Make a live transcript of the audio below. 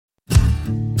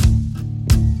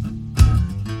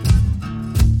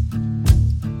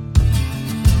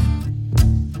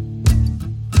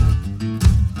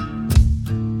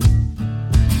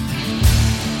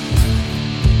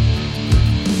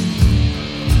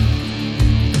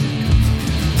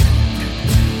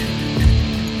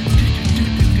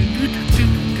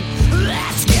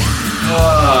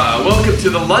to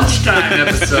the lunchtime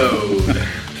episode.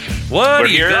 What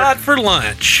do you got for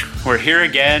lunch? We're here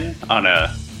again on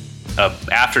a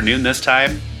afternoon this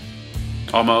time.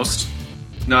 Almost.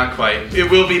 Not quite.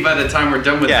 It will be by the time we're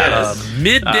done with this.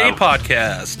 Midday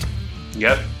podcast.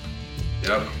 Yep.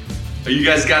 Are you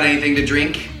guys got anything to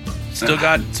drink? Still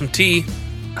got some tea.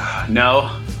 No.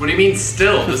 What do you mean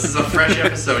still? This is a fresh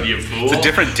episode, you fool. It's a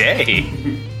different day.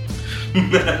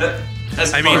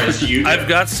 As you know. I've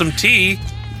got some tea.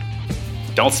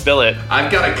 Don't spill it. I've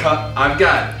got a cup. I've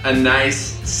got a nice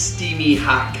steamy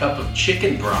hot cup of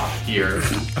chicken broth here.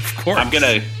 Of course. I'm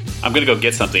gonna go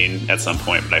get something at some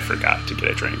point, but I forgot to get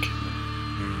a drink.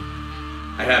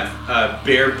 I have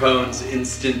Bare Bones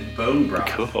instant bone broth.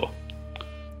 Cool.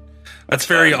 That's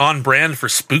very on brand for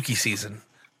spooky season.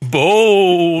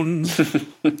 Bones.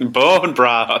 Bone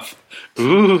broth.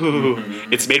 Ooh,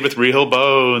 it's made with real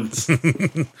bones.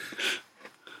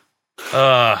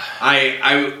 I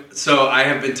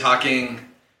have been talking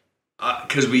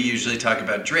because we usually talk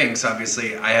about drinks.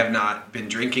 Obviously, I have not been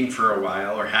drinking for a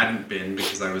while, or hadn't been,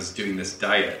 because I was doing this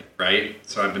diet, right?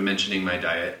 So I've been mentioning my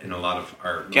diet in a lot of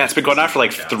our It's been going on for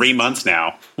like 3 months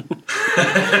now.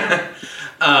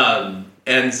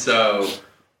 And so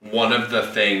one of the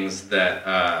things that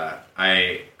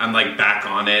I'm like back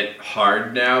on it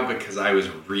hard now because I was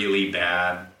really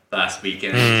bad last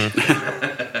weekend.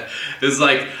 It was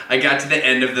like I got to the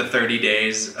end of the 30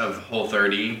 days of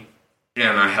Whole30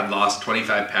 and I had lost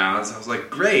 25 pounds. I was like,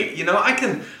 great, I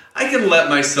can let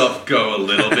myself go a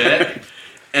little bit.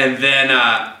 And then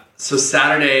so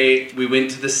Saturday we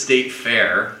went to the state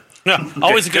fair. Yeah,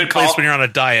 always a good place when you're on a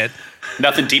diet.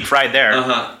 Nothing deep fried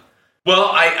there.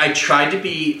 Well, I tried to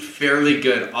be fairly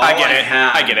good.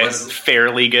 I get it.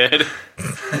 Fairly good.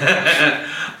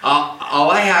 All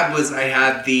I had was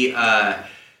the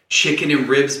chicken and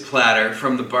ribs platter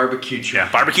from the barbecue truck.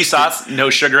 Yeah, barbecue sauce, no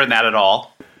sugar in that at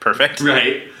all. Perfect.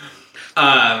 Right.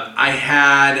 I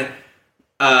had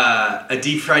a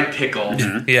deep fried pickle.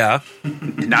 Mm-hmm. Yeah.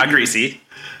 Not greasy.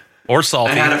 Or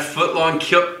salty. I had a foot long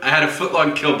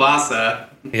kielbasa.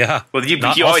 Yeah. Well, you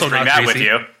always bring that with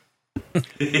you.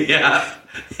 Yeah.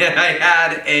 And I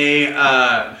had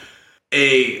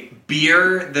a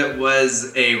beer that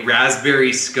was a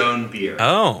raspberry scone beer.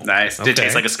 Oh. Nice. Did it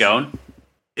taste like a scone?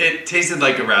 It tasted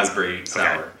like a raspberry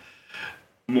sour. Okay.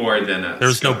 More than a There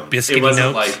was scone. No biscuity It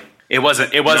wasn't notes? like... It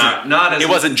wasn't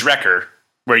Drecker,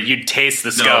 where you'd taste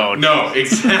the scone. No,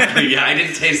 exactly. Yeah, I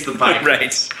didn't taste the pie.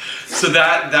 Right. So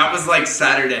that was like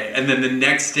Saturday. And then the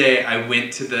next day I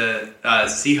went to the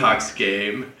Seahawks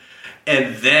game.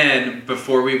 And then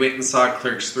before we went and saw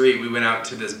Clerks 3, we went out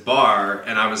to this bar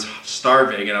and I was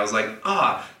starving. And I was like,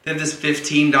 they have this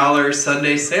 $15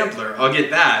 Sunday sampler. I'll get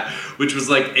that. Which was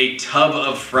like a tub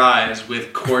of fries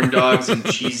with corn dogs and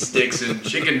cheese sticks and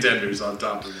chicken tenders on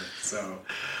top of it. So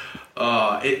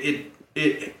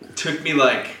it took me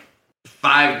like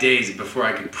 5 days before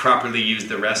I could properly use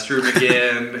the restroom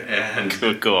again. And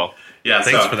cool. Yeah,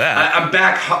 thanks for that. I'm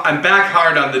back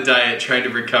hard on the diet, trying to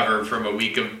recover from a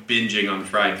week of binging on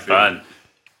fried food. Fun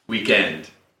weekend.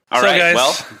 All right, guys,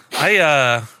 well,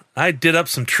 I did up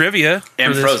some trivia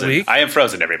for this week. I am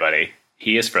frozen, everybody.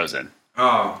 He is frozen.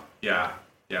 Oh, yeah.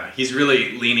 He's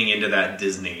really leaning into that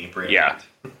Disney brand. Yeah.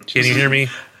 Can you hear me?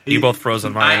 You both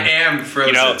frozen. I am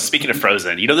frozen. Speaking of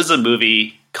Frozen, there's a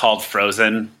movie called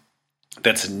Frozen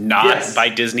that's not by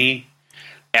Disney,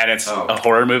 and it's a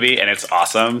horror movie, and it's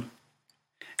awesome.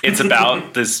 It's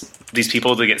about these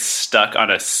people that get stuck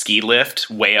on a ski lift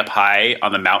way up high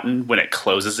on the mountain when it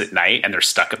closes at night, and they're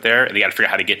stuck up there, and they got to figure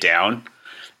out how to get down.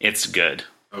 It's good.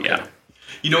 Okay. Yeah.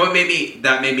 You know what made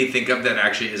me think of that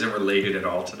actually isn't related at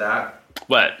all to that?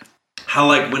 What? How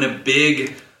like when a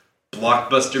big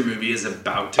blockbuster movie is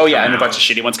about to come out, and a bunch of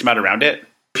shitty ones come out around it?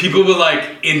 People will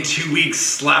like in 2 weeks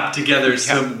slap together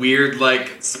some weird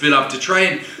like spin-off to try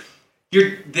and...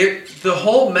 the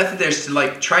whole method there is to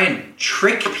like try and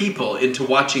trick people into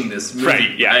watching this movie,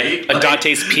 right? Yeah, right? A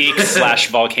Dante's Peak /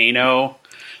 Volcano,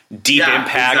 Deep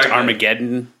Impact, exactly.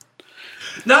 Armageddon.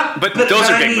 But those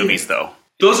are big movies, though.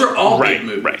 Those are all big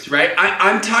movies, right?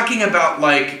 I'm talking about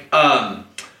like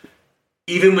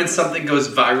even when something goes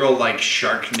viral, like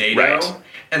Sharknado,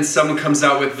 and someone comes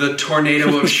out with the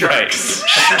tornado of sharks,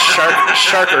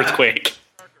 shark earthquake.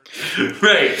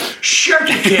 Right,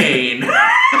 Sharkicane.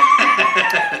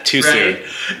 Too soon.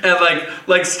 And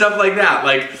like stuff like that.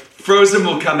 Like Frozen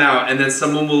will come out, and then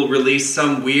someone will release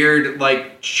some weird,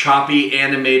 like choppy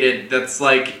animated that's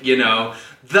like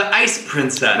the Ice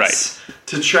Princess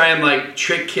to try and like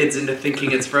trick kids into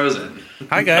thinking it's Frozen.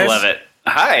 Hi guys, I love it.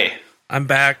 Hi. I'm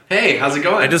back. Hey, how's it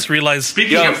going? I just realized.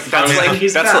 Speaking of Frozen,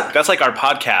 that's like our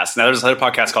podcast. Now there's another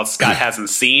podcast called Scott Hasn't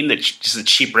Seen that's just a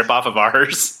cheap ripoff of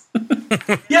ours.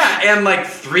 Yeah, and like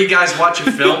 3 guys watch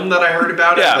a film that I heard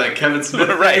about it, like Kevin Smith.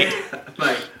 Right.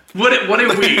 Like, what did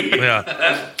we?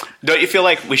 Yeah. Don't you feel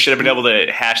like we should have been able to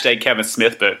hashtag Kevin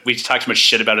Smith, but we talked too much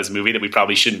shit about his movie that we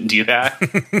probably shouldn't do that?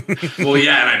 Well,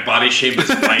 yeah, and I body shamed his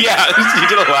wife. Yeah, you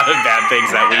did a lot of bad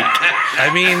things that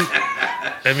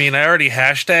I mean, I already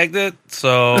hashtagged it,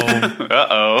 so.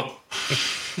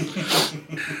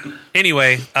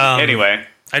 Anyway. Anyway.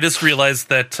 I just realized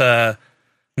that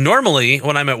normally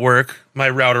when I'm at work, my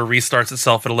router restarts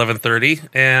itself at 11:30,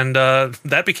 and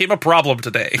that became a problem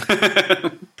today.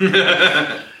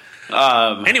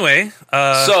 Anyway.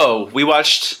 So, we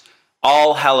watched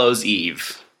All Hallows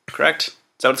Eve, correct? Is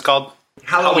that what it's called?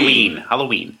 Halloween. Oh,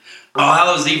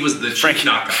 Hallows Eve was the cheap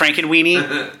knockoff.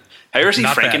 Frankenweenie? Have you ever seen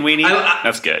Not bad. Frankenweenie?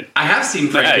 That's good. I have seen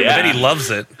Frankenweenie. I bet he loves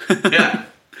it. Yeah.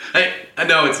 I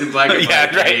know, it's in black and white.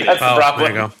 Yeah, right. That's the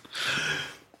problem. There you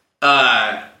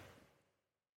go.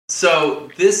 So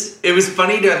it was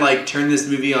funny to like turn this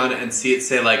movie on and see it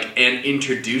say like, and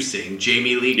introducing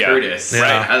Jamie Lee Curtis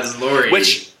as Laurie.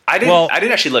 Which I didn't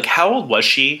actually look. How old was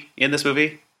she in this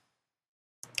movie?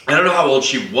 I don't know how old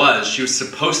she was. She was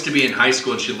supposed to be in high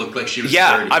school and she looked like she was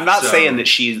 30. I'm not saying that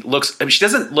she looks, I mean, she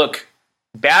doesn't look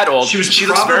bad old. She looks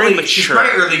very mature. She's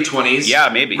probably early 20s. Yeah,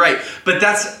 maybe. Right. But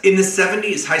that's, in the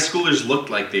 70s, high schoolers looked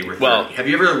like they were 30. Well, have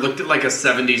you ever looked at like a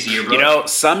 70s yearbook? You know,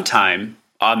 sometime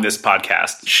on this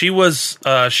podcast. She was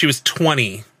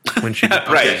 20 when she did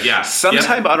right. Okay, yeah.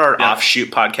 Sometime on our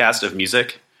offshoot podcast of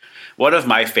music, one of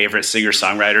my favorite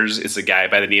singer-songwriters is a guy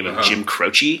by the name of Jim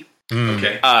Croce.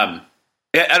 Okay.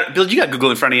 Bill, you got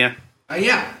Google in front of you?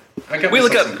 Yeah. We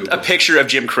look up a picture of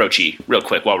Jim Croce real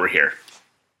quick while we're here.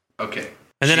 Okay.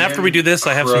 And then after we do this,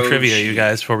 I have some trivia, you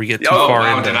guys, before we get too far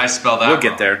in. Oh, did I spell that We'll wrong?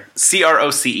 get there.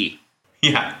 Croce.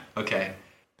 Yeah. Okay.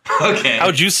 Okay.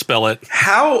 How'd you spell it?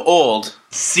 How old?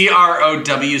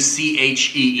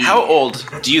 Crowchee. How old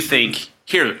do you think?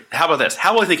 Here, how about this?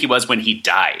 How old do you think he was when he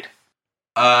died?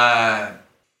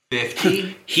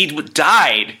 50. He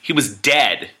died. He was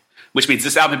dead, which means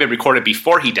this album had been recorded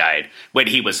before he died, when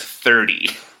he was 30.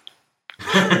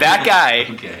 That guy.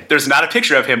 Okay. There's not a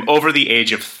picture of him over the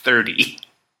age of 30.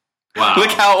 Wow.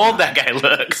 Look how old that guy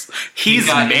looks. He's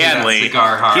manly.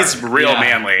 He's real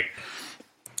manly.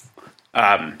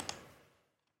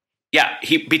 Yeah,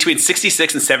 he between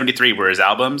 66 and 73 were his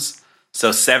albums.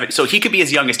 So he could be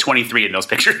as young as 23 in those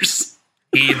pictures.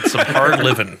 He had some hard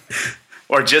living.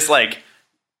 Or just like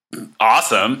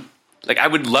awesome. Like I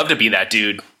would love to be that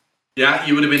dude. Yeah,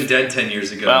 you would have been dead 10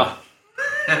 years ago. Well,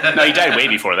 no, he died way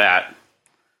before that.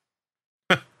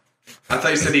 I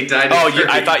thought you said he died.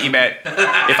 I thought you meant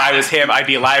if I was him, I'd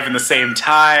be alive in the same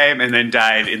time and then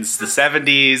died in the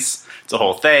 70s. It's a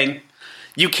whole thing.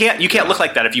 You can't look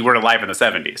like that if you weren't alive in the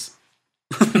 70s.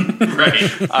 Right.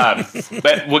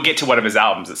 But we'll get to one of his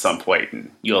albums at some point,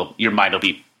 and your mind will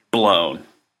be blown.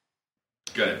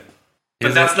 Good.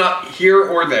 But that's not here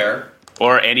or there.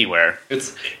 Or anywhere.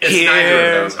 It's here,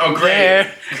 neither of those. Oh, great.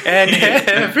 There, and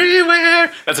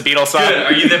everywhere. That's a Beatles song. Good.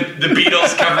 Are you the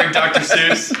Beatles covering Dr.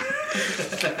 Seuss?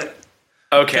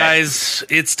 Okay. Guys,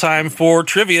 it's time for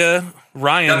trivia.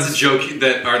 Ryan. That's a joke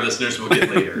that our listeners will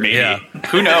get later. Maybe. Yeah.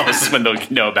 Who knows when they'll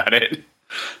know about it.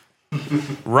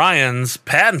 Ryan's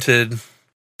patented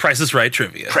Price is Right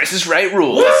trivia. Price is Right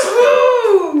rules.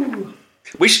 Woo!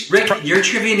 Rick, your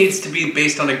trivia needs to be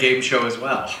based on a game show as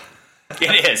well.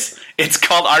 It is. It's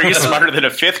called Are You Smarter Than a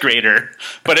Fifth Grader?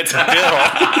 But it's Bill.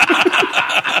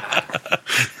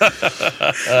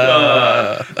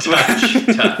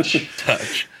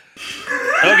 Touch.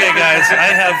 Okay, guys,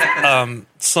 I have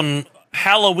some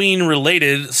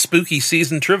Halloween-related spooky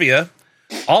season trivia.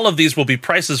 All of these will be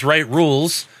Price is Right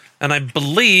rules, and I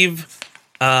believe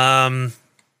we're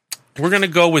going to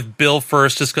go with Bill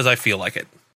first just because I feel like it.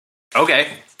 Okay.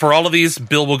 For all of these,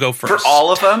 Bill will go first. For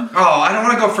all of them? Oh, I don't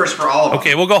want to go first for all of them.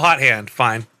 Okay, we'll go hot hand.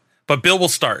 Fine. But Bill will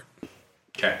start.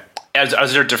 Okay. As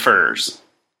there defers.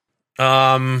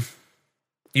 You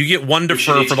get one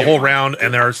defer for the whole round,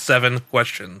 and there are 7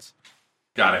 questions.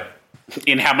 Got it.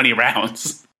 In how many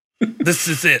rounds? This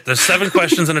is it. There's 7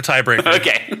 questions and a tiebreaker.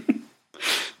 Okay.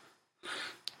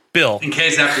 Bill. In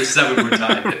case after 7 we're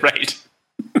tied. Right.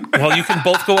 Well, you can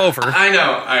both go over. I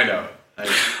know.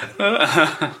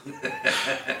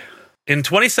 In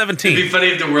 2017. It'd be funny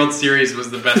if the World Series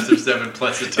was the best of 7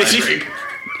 plus a tiebreaker.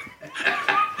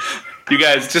 You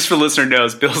guys, just for listener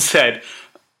knows, Bill said,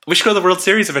 we should go to the World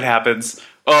Series if it happens.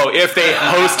 Oh, if they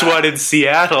host one in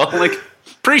Seattle. Like,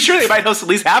 pretty sure they might host at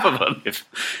least half of them.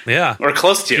 Yeah. Or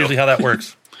close to. Usually how that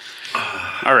works.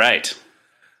 All right.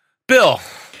 Bill.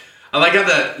 I like how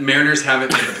the Mariners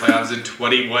haven't made the playoffs in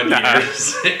 21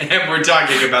 years, and we're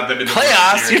talking about them in the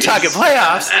playoffs. You're talking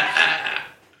playoffs.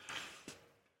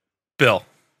 Bill.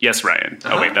 Yes, Ryan.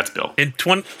 Oh, wait, that's Bill. In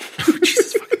 20...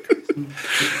 Jesus fucking...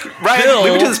 Ryan, Bill,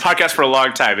 we've been doing this podcast for a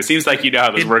long time. It seems like you know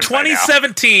how this works. In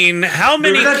 2017, how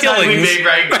many killings... We made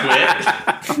Ryan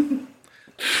quit?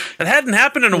 It hadn't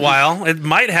happened in a while. It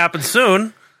might happen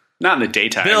soon. Not in the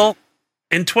daytime. Bill,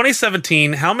 in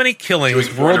 2017, how many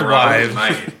killings worldwide...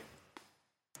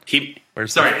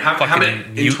 Sorry, how many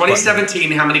in 2017?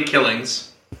 Button? How many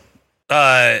killings?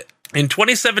 In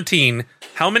 2017,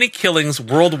 how many killings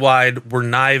worldwide were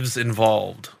knives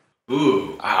involved?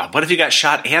 Ooh, what if you got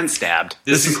shot and stabbed?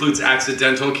 This includes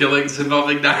accidental killings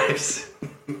involving knives,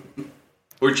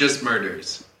 or just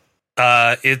murders.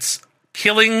 It's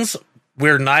killings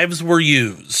where knives were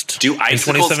used. Do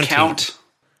icicles count?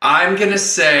 I'm gonna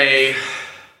say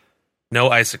no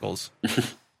icicles.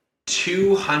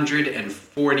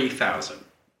 240,000.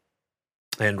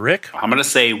 And Rick? I'm going to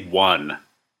say 1.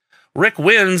 Rick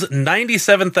wins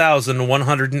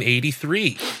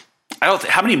 97,183.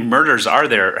 How many murders are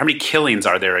there? How many killings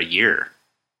are there a year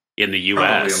in the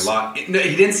U.S.? Probably a lot. No,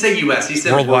 he didn't say U.S. He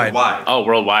said worldwide. Oh,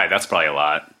 worldwide. That's probably a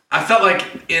lot. I felt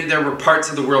like there were parts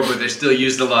of the world where they still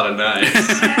used a lot of knives.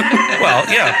 Well,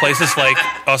 yeah, places like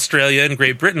Australia and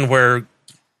Great Britain where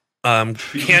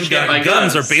handgun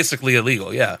guns are basically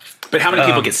illegal, yeah. But how many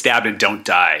people get stabbed and don't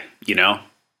die, you know?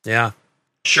 Yeah.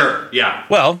 Sure, yeah.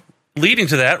 Well, leading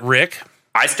to that, Rick...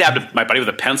 I stabbed my buddy with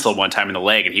a pencil one time in the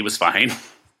leg, and he was fine.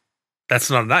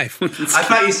 That's not a knife. I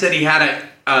thought you said he had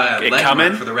a leg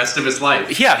mark for the rest of his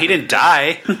life. Yeah, he didn't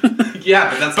die.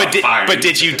 Yeah, but that's not fire. But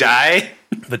did you die?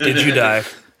 But did you die?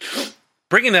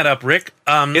 Bringing that up, Rick...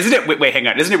 Isn't it... Wait, hang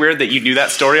on. Isn't it weird that you knew that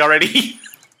story already?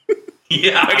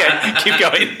 Yeah. Okay, keep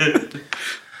going.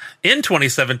 In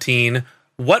 2017,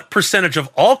 what percentage of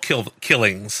all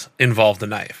killings involved a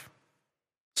knife?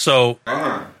 So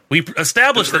we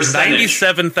established that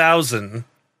 97,000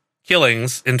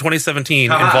 killings in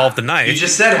 2017 involved a knife. You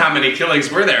just said how many killings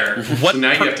were there. So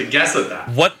now you have to guess at that.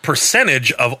 What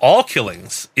percentage of all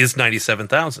killings is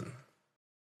 97,000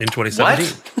 in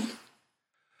 2017? What?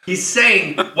 He's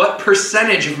saying what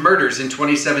percentage of murders in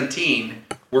 2017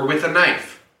 were with a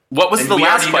knife? What was the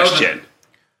last question?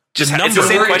 Just it's the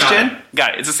same question.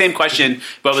 Got it. It's the same question,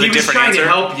 but with a different answer. He was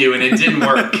trying to help you, and it didn't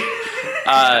work.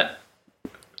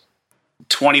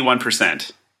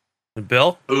 21%.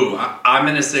 Bill? Ooh, I'm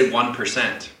going to say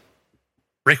 1%.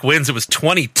 Rick wins. It was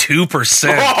 22%. Ooh,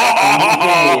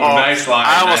 nice line.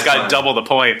 I almost got double the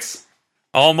points.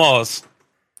 Almost.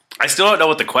 I still don't know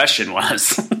what the question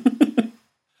was.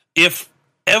 If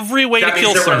every way to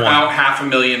kill someone. About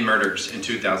 500,000 murders in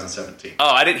 2017. Oh,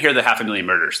 I didn't hear the 500,000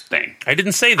 murders thing. I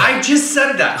didn't say that. I just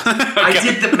said that. Okay. I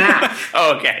did the math.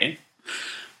 Okay,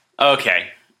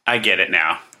 I get it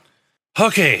now.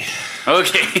 Okay.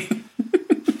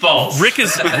 False. Rick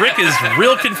is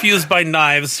real confused by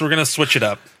knives, so we're gonna switch it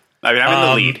up. I mean, I'm in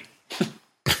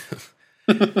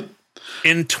the lead.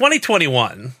 In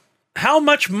 2021, how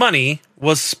much money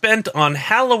was spent on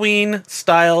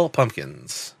Halloween-style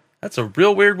pumpkins? That's a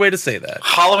real weird way to say that.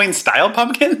 Halloween-style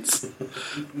pumpkins?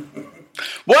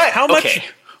 What? How much? Okay.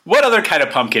 What other kind of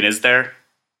pumpkin is there?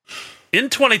 In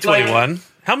 2021,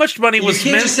 how much money was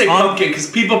spent on... You can't just say pumpkin,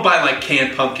 because people buy,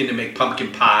 canned pumpkin to make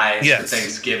pumpkin pies for Yes.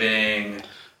 Thanksgiving.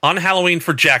 On Halloween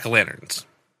for jack-o'-lanterns.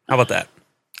 How about that?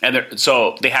 And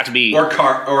so they have to be...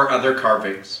 Or other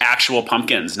carvings. Actual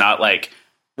pumpkins, not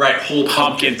Right, whole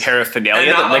pumpkin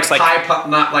paraphernalia that looks like pie,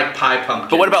 not like pie pumpkin.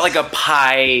 But what about a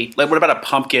pie? What about a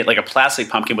pumpkin, like a plastic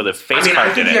pumpkin with a face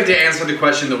carved in it? I think you have to answer the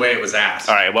question the way it was asked.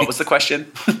 All right, what was the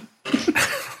question?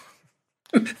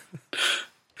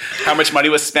 How much money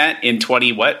was spent in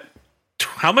 20 what?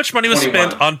 How much money was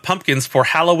spent on pumpkins for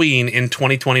Halloween in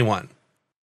 2021?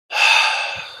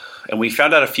 And we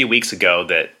found out a few weeks ago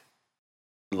that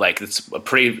it's a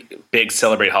pretty big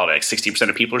celebrate holiday. 60%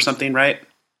 of people or something, right?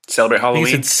 Celebrate Halloween?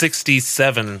 He said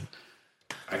 67.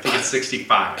 I think it's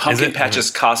 65. Pumpkin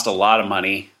patches cost a lot of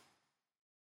money.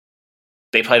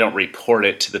 They probably don't report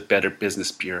it to the Better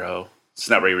Business Bureau. It's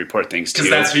not where you report things to. Because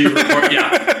that's who you report.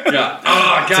 Yeah.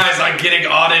 Oh, guys, I'm getting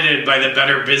audited by the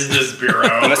Better Business Bureau.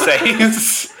 I'm going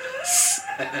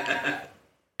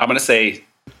to say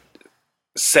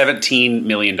 $17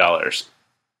 million.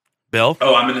 Bill?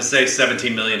 Oh, I'm going to say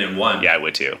 17 million and one. Yeah, I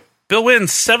would too. Bill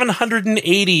wins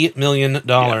 $780 million. Yeah.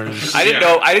 I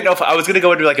didn't know if I was going to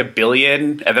go into $1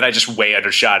 billion, and then I just way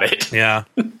undershot it. Yeah.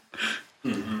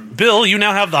 Mm-hmm. Bill, you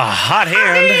now have the hot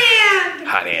hand.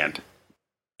 Hot hand.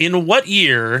 In what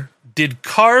year did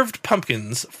carved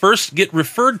pumpkins first get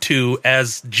referred to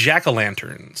as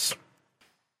jack-o'-lanterns?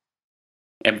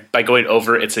 And by going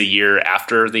over, it's a year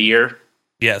after the year?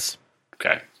 Yes.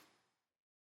 Okay.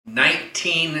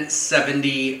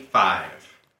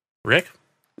 1975. Rick?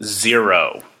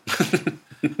 0.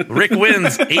 Rick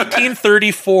wins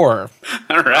 1834.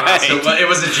 All right. So it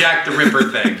was a Jack the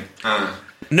Ripper thing.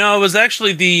 No, it was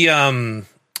actually the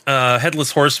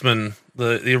Headless Horseman.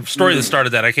 The story that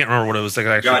started that. I can't remember what it was.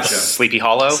 Actually. Gotcha. Sleepy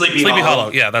Hollow? Sleepy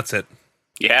Hollow. Yeah, that's it.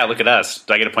 Yeah, look at us.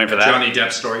 Do I get a point for that? Johnny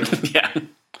Depp story. Yeah.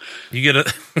 You get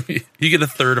a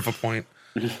third of a point.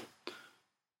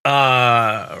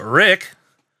 Rick,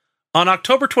 on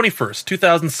October 21st,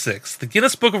 2006, the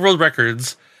Guinness Book of World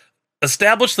Records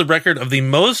established the record of the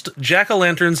most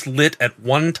jack-o'-lanterns lit at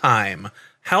one time.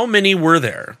 How many were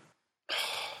there?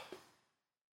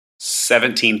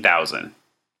 17,000.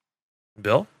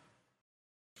 Bill?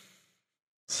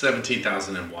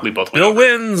 17,001. We both went Bill over.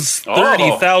 wins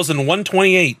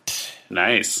 30,128.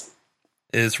 Nice.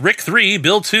 Is Rick 3,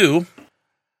 Bill 2.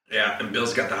 Yeah, and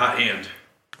Bill's got the hot hand.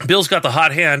 Bill's got the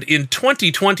hot hand. In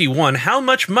 2021, how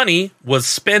much money was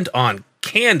spent on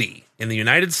candy in the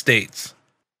United States?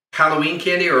 Halloween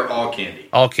candy or all candy?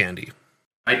 All candy.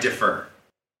 I defer.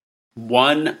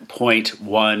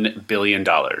 $1.1 billion.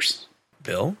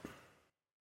 Bill?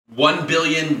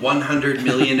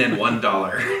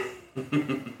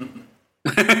 $1,100,000,001.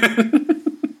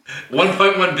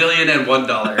 $1.1 billion and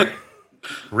 $1.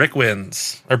 Rick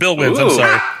wins. Or Bill wins, Ooh. I'm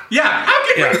sorry. Yeah, how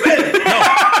can Yeah. we win? No.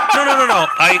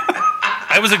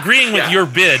 I was agreeing with your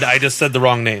bid. I just said the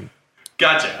wrong name.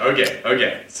 Gotcha.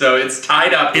 Okay. So it's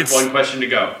tied up with It's- one question to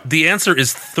go. The answer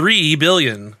is 3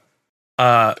 billion.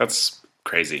 That's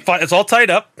crazy. Fine, it's all tied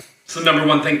up. It's the number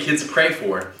one thing kids pray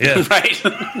for. Yeah. Right?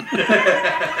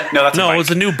 No, that's No, a it was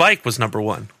a new bike was number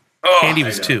 1. Candy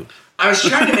was I know. 2. I was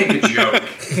trying to make a joke.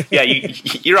 Yeah,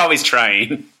 you're always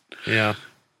trying. Yeah.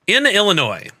 In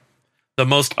Illinois, the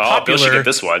most Oh, Bill should popular get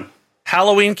this one.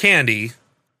 Halloween candy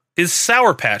is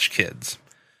Sour Patch Kids.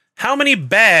 How many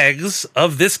bags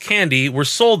of this candy were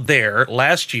sold there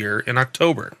last year in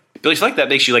October? Bill, I feel like that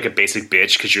makes you like a basic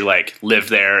bitch because you're like, live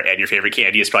there and your favorite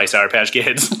candy is probably Sour Patch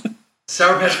Kids.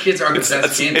 Sour Patch Kids are the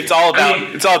best candy. It's all about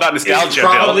nostalgia, It's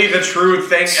probably Bill. the true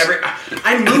thing.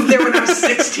 I moved there when I was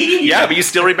 16. Yeah, but you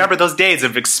still remember those days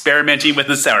of experimenting with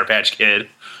the Sour Patch Kid.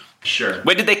 Sure.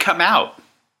 When did they come out?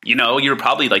 You know, you were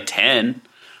probably like 10.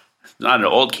 Not an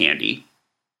old candy.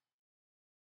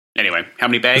 Anyway, how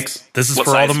many bags? This is What for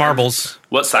all size the bag? marbles.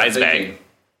 What size Thinking. bag?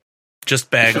 Just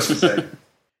bags.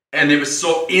 And it was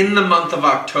sold in the month of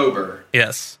October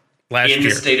Yes. Last in year.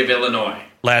 the state of Illinois.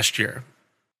 Last year.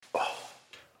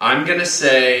 I'm going to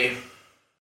say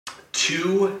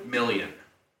 2 million.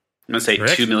 I'm going to say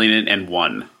Rick?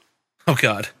 2,000,001. Oh,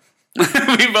 God.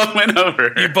 We both went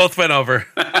over. You both went over.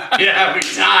 Yeah, we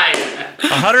tied.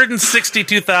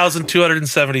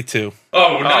 162,272.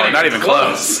 Oh, not even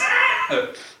close.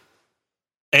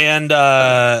 And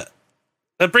that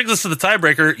brings us to the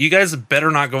tiebreaker. You guys better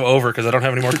not go over because I don't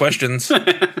have any more questions.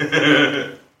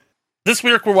 This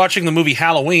week we're watching the movie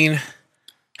Halloween.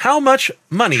 How much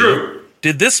money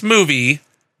did this movie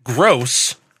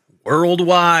gross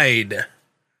worldwide?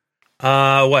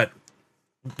 What?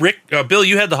 Rick, Bill,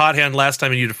 you had the hot hand last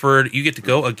time and you deferred. You get to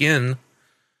go again.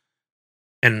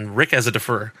 And Rick has a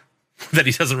defer that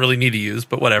he doesn't really need to use,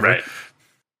 but whatever. Right.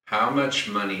 How much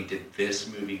money did this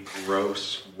movie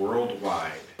gross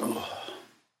worldwide?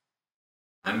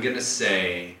 I'm going to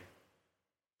say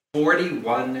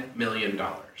 $41 million.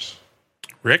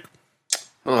 Rick?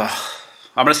 Ugh.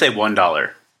 I'm going to say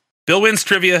 $1. Bill wins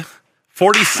trivia.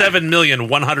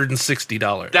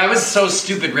 $47,160,000. That was so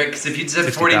stupid, Rick, because if you'd said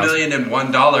 50,000. $40 million and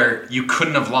 $1, you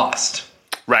couldn't have lost.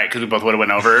 Right, because we both would have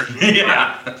went over.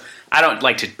 Yeah. I don't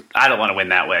want to win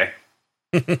that way.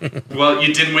 Well,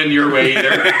 you didn't win your way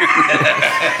either.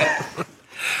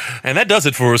 And that does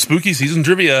it for spooky season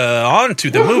trivia. On to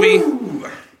the movie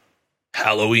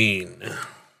Halloween.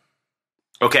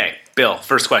 Okay, Bill,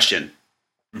 first question.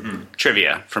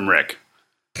 Trivia from Rick.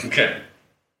 Okay.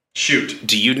 Shoot.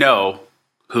 Do you know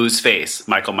whose face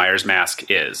Michael Myers'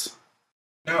 mask is?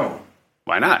 No.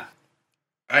 Why not?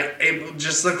 It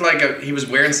just looked like he was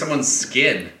wearing someone's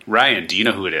skin. Ryan, do you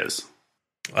know who it is?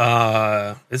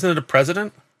 Isn't it a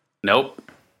president? Nope.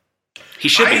 He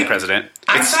should be the president.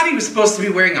 I thought he was supposed to be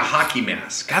wearing a hockey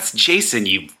mask. That's Jason,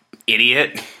 you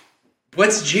idiot.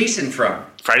 What's Jason from?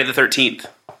 Friday the 13th.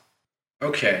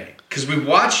 Okay. Because we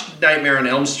watched Nightmare on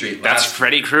Elm Street That's last.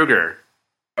 Freddy Krueger.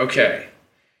 Okay.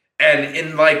 And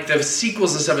in like the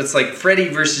sequels and stuff, it's like Freddy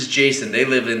versus Jason. They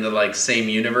live in the like same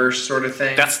universe sort of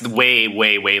thing. That's way,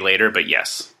 way, way later, but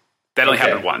yes. That only Okay.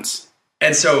 happened once.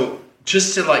 And so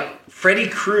just to like, Freddy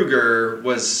Krueger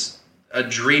was a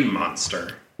dream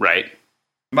monster. Right.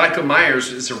 Michael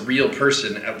Myers is a real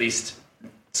person, at least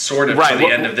sort of to the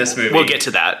end of this movie. We'll get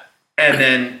to that. And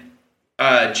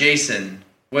then Jason,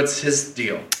 what's his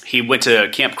deal? He went to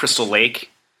Camp Crystal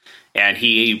Lake, and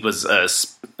he was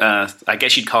I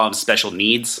guess you'd call him special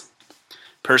needs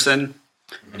person,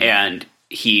 and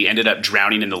he ended up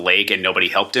drowning in the lake, and nobody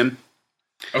helped him.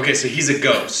 Okay, so he's a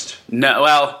ghost. No,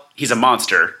 well, he's a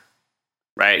monster,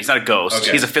 right? He's not a ghost.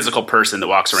 Okay. He's a physical person that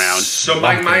walks around. So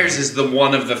Mike Myers is the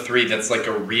one of the three that's like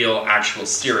a real, actual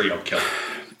serial killer.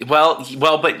 Well,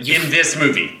 but in this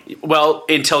movie,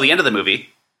 until the end of the movie,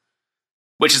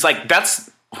 which is like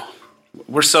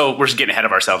we're getting ahead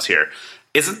of ourselves here.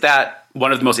 Isn't that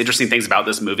one of the most interesting things about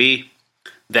this movie?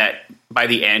 That by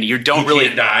the end you don't really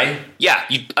die. Yeah,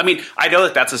 I know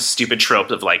that's a stupid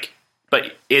trope of like,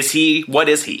 but is he? What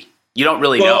is he? You don't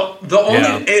really know.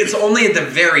 It's only at the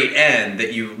very end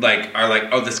that you are like,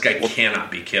 oh, this guy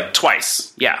cannot be killed.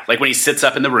 Twice, yeah, like when he sits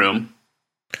up in the room,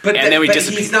 but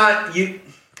he's not.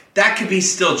 That could be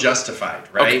still justified,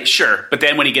 right? Okay, sure, but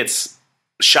then when he gets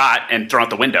shot and thrown out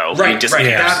the window, right?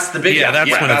 That's the big. Yeah, that's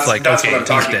when it's like, that's okay, what I'm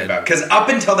talking about. Because up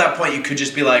until that point, you could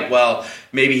just be like, well,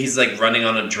 maybe he's like running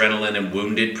on adrenaline and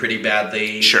wounded pretty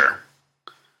badly. Sure,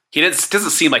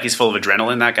 doesn't seem like he's full of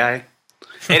adrenaline. That guy.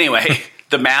 Anyway,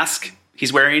 the mask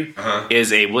he's wearing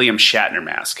is a William Shatner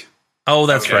mask. Oh,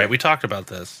 that's right. We talked about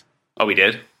this. Oh, we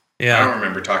did? Yeah. I don't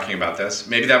remember talking about this.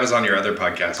 Maybe that was on your other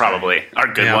podcast. Probably. Right?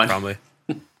 Our good one. Probably.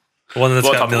 The one that's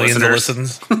got millions of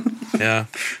listens. Yeah.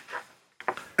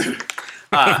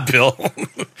 Bill.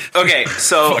 Okay,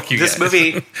 so this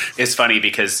movie is funny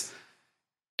because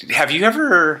have you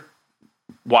ever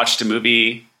watched a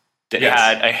movie that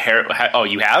had a hair? Oh,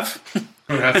 you have?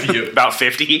 About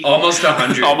 50? Almost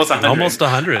 100. Almost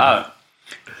 100.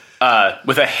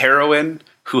 With a heroine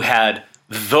who had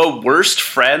the worst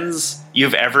friends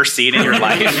you've ever seen in your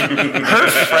life. Her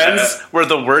friends were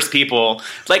the worst people.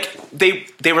 Like they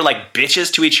were like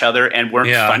bitches to each other and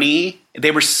weren't funny.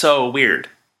 They were so weird.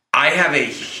 I have a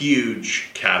huge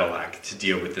Cadillac to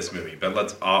deal with this movie,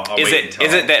 but I'll wait until...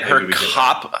 Is it that her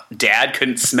cop dad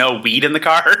couldn't smell weed in the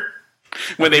car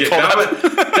when they pulled up?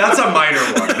 That's a minor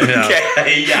one.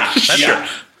 Okay, That's true.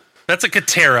 That's a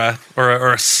Catera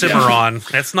or a Cimarron.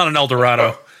 That's not an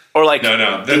Eldorado. Or like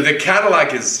no. The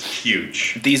Cadillac is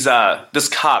huge. These this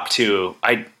cop too.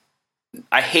 I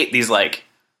hate these like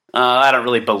I don't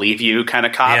really believe you kind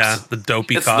of cops. Yeah, the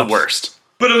dopey cops. It's the worst.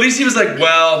 But at least he was like,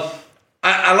 well,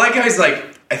 I like how he's like,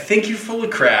 I think you're full of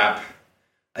crap.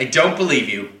 I don't believe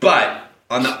you, but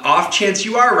on the off chance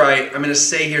you are right, I'm going to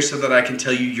say here so that I can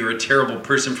tell you you're a terrible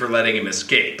person for letting him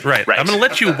escape. Right. I'm going to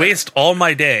let you waste all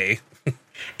my day.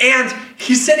 And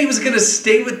he said he was going to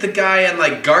stay with the guy and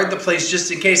like guard the place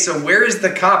just in case. So where is the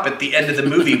cop at the end of the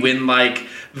movie when like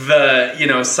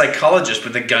the, psychologist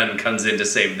with the gun comes in to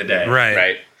save the day?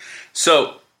 Right.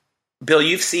 So, Bill,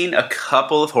 you've seen a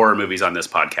couple of horror movies on this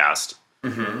podcast.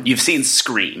 Mm-hmm. You've seen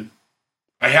Scream.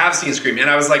 I have seen Scream, and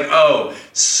I was like, oh,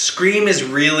 Scream is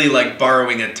really like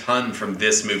borrowing a ton from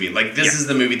this movie. Like this is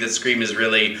the movie that Scream is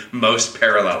really most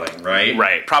paralleling, right?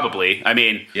 Right, probably. I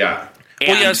mean, yeah.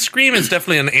 Scream is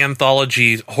definitely an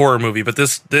anthology horror movie, but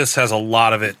this has a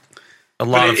lot of it. A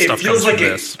lot of stuff comes from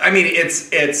this. I mean,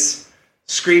 it's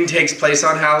Scream takes place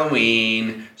on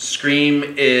Halloween.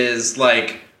 Scream is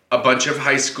like a bunch of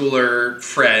high schooler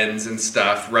friends and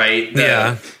stuff, right?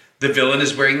 The villain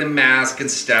is wearing the mask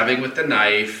and stabbing with the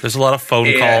knife. There's a lot of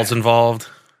phone calls involved.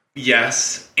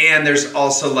 Yes. And there's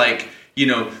also like,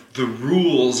 the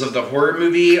rules of the horror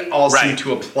movie all seem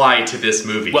to apply to this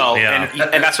movie. Well,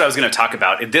 and that's what I was going to talk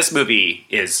about. This movie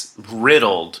is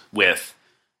riddled with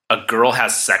a girl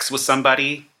has sex with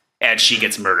somebody and she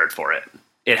gets murdered for it.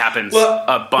 It happens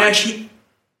a bunch.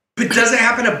 But does it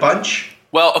happen a bunch?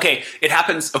 Well, okay, it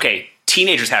happens. Okay,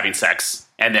 teenagers having sex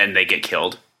and then they get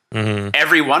killed. Mm-hmm.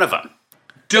 Every one of them.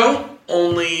 Don't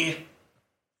only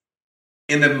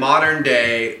in the modern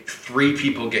day 3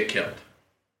 people get killed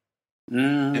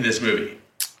in this movie?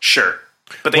 Sure,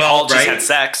 but they all just had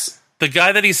sex. The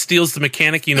guy that he steals the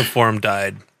mechanic uniform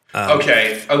died.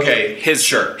 Okay. His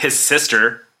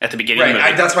sister at the beginning. Of the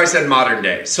movie. That's why I said modern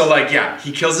day. So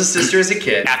he kills his sister as a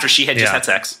kid after she had just had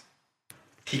sex.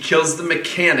 He kills the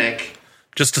mechanic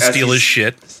just to steal his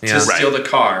shit. To steal the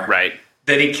car. Right.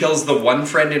 Then he kills the one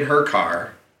friend in her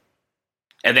car.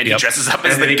 And then he dresses up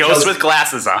as the ghost with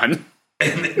glasses on.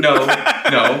 No.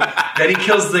 Then he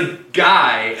kills the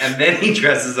guy, and then he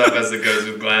dresses up as the ghost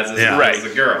with glasses and kills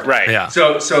the girl. Right. Yeah.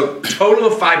 So total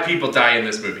of 5 people die in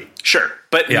this movie. Sure.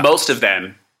 But most of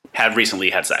them have recently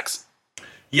had sex.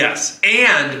 Yes.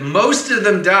 And most of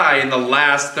them die in the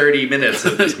last 30 minutes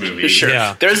of this movie. Sure.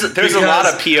 Yeah. There's a lot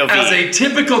of POV. As a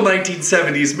typical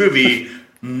 1970s movie,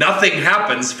 nothing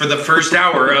happens for the first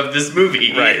hour of this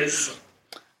movie. Right.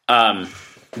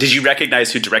 Did you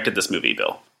recognize who directed this movie,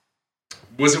 Bill?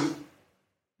 Was it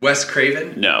Wes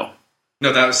Craven? No.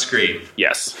 No, that was Scream.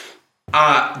 Yes.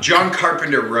 John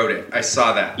Carpenter wrote it. I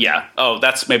saw that. Yeah. Oh,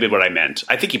 that's maybe what I meant.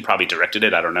 I think he probably directed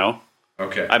it. I don't know.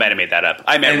 Okay. I might have made that up.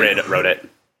 I meant Red wrote it.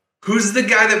 Who's the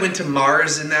guy that went to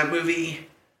Mars in that movie?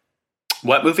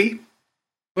 What movie?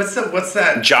 What's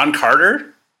that? John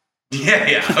Carter?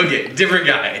 Yeah. Okay, different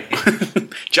guy.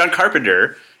 John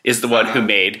Carpenter is the one who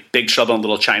made Big Trouble in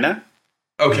Little China.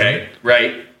 Okay,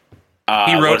 right.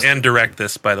 He wrote and directed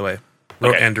this, by the way.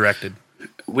 Wrote and directed.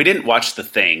 We didn't watch The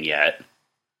Thing yet.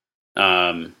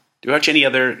 Do we watch any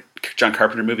other John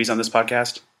Carpenter movies on this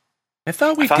podcast? I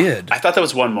thought we did. I thought there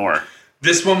was one more.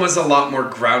 This one was a lot more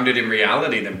grounded in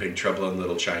reality than Big Trouble in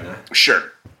Little China.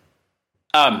 Sure.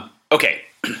 Okay.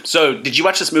 So, did you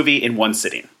watch this movie in one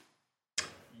sitting?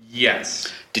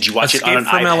 Yes. Did you watch Escape it on an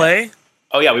from iPad? LA?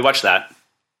 Oh, yeah, we watched that.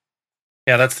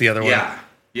 Yeah, that's the other one.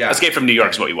 Yeah. Escape from New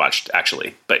York is what we watched,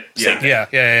 actually. But same thing.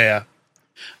 Yeah.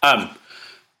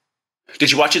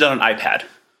 Did you watch it on an iPad?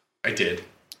 I did.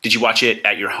 Did you watch it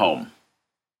at your home?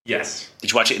 Yes.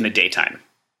 Did you watch it in the daytime?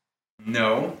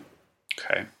 No.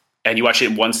 Okay. And you watched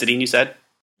it in one sitting, you said?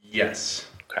 Yes.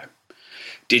 Okay.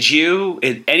 Did you,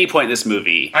 at any point in this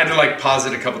movie... I had to pause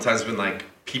it a couple times when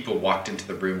people walked into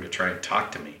the room to try and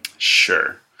talk to me.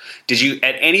 Sure. Did you,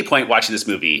 at any point watching this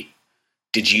movie,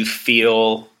 did you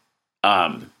feel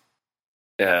No.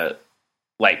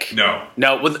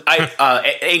 with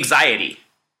anxiety?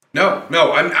 No.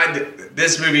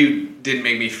 This movie didn't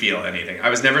make me feel anything. I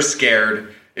was never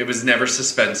scared. It was never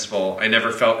suspenseful. I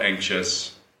never felt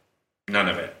anxious. None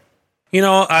of it.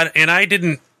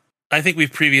 I think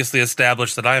we've previously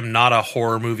established that I am not a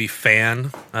horror movie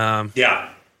fan. Yeah.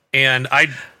 And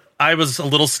I was a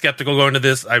little skeptical going to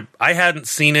this. I hadn't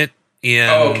seen it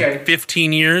in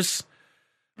 15 years.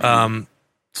 Mm-hmm.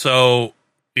 So,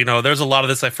 there's a lot of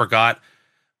this I forgot.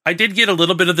 I did get a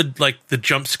little bit of the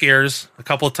jump scares a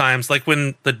couple of times. Like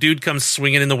when the dude comes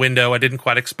swinging in the window, I didn't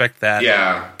quite expect that.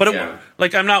 Yeah. But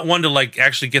I'm not one to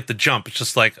actually get the jump. It's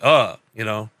just And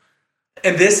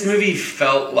this movie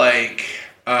felt like,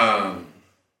 I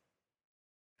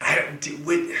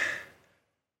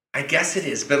guess it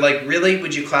is, but really,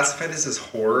 would you classify this as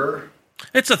horror?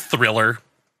 It's a thriller.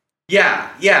 Yeah.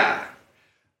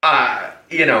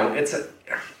 It's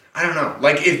I don't know.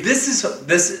 If this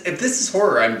is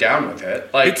horror, I'm down with it.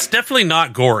 It's definitely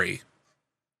not gory.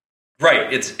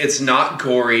 Right. It's not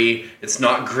gory. It's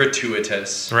not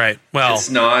gratuitous. Right. Well, it's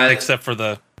not, except for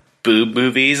the boob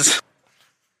movies.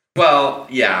 Well,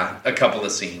 yeah, a couple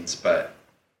of scenes, but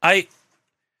I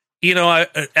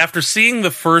after seeing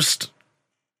the first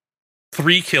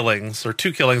 3 killings or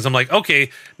 2 killings, I'm like, okay,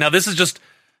 now this is just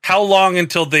how long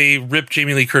until they rip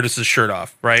Jamie Lee Curtis's shirt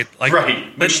off, right?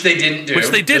 Right, which they didn't do. Which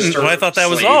they didn't. And I thought that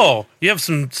was, you have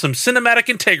some cinematic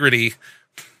integrity.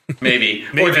 Maybe.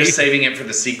 Or they're saving it for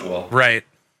the sequel. Right.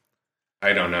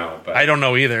 I don't know. But I don't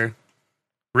know either.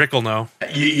 Rick will know.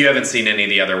 You haven't seen any of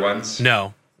the other ones?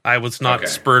 No. I was not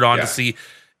spurred on to see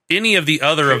any of the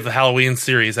other of the Halloween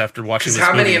series after watching this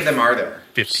movie. How many of them are there?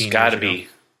 15.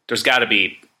 There's got to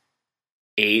be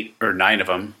 8 or 9 of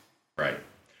them. Right.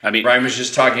 I mean, Ryan was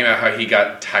just talking about how he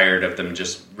got tired of them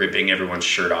just ripping everyone's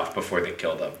shirt off before they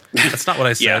killed them. That's not what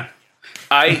I said.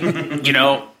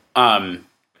 Yeah.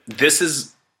 This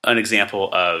is an example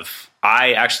of,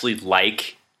 I actually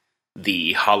like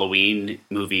the Halloween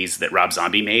movies that Rob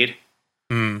Zombie made.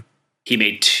 He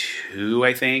made 2,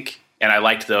 I think, and I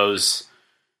liked those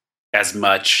as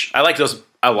much. I like those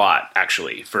a lot,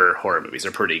 actually, for horror movies.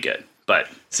 They're pretty good. But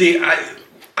see,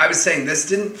 I was saying this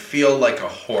didn't feel like a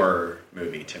horror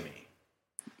movie to me.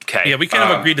 Okay. Yeah, we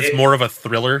kind of agreed it's more of a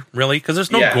thriller, really, because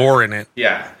there's no gore in it.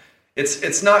 Yeah.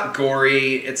 It's not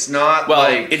gory. It's not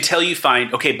until you find,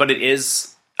 but it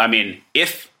is,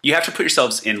 if you have to put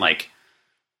yourselves in a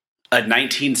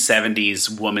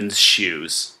 1970s woman's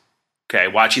shoes, okay,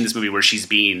 watching this movie where she's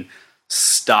being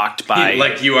stalked by...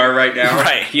 Like you are right now?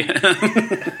 Right. You're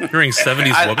wearing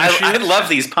 70s woman's shoes? I love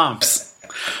these pumps.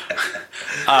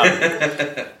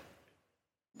 I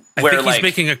think he's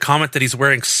making a comment that he's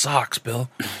wearing socks, Bill.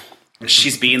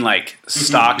 She's being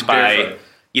stalked by,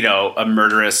 a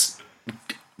murderous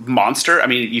monster.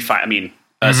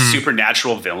 A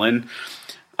supernatural villain.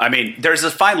 There's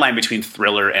a fine line between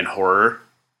thriller and horror.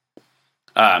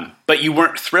 But you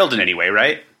weren't thrilled in any way,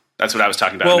 right? That's what I was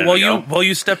talking about. While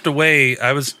you stepped away,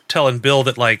 I was telling Bill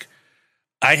that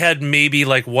I had maybe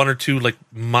 1 or 2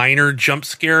 minor jump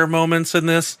scare moments in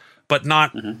this, but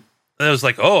not. It was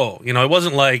it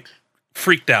wasn't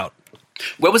freaked out.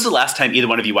 When was the last time either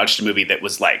one of you watched a movie that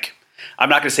was I'm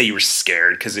not going to say you were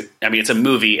scared because it's a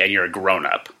movie and you're a grown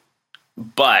up,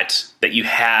 but that you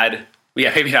had,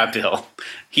 maybe not Bill.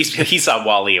 He saw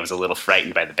WALL-E and was a little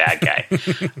frightened by the bad guy.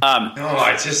 No,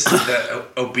 it's just the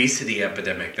obesity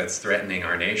epidemic that's threatening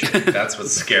our nation. That's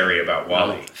what's scary about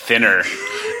WALL-E. Thinner.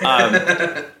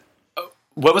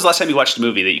 What was the last time you watched a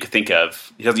movie that you could think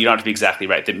of? You don't have to be exactly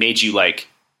right. That made you like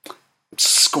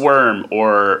squirm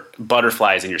or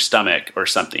butterflies in your stomach or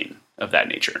something of that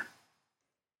nature.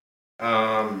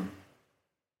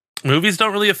 Movies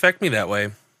don't really affect me that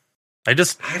way. I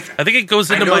think it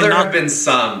goes into I know my. There have been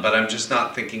some, but I'm just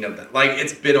not thinking of that. Like,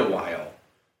 it's been a while.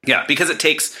 Yeah,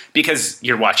 because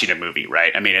you're watching a movie,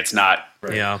 right? I mean, it's not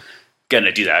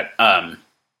gonna do that.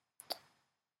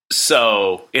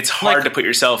 So it's hard to put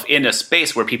yourself in a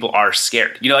space where people are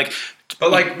scared. You know, like, but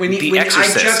like when I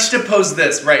juxtapose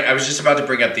this, right? I was just about to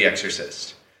bring up The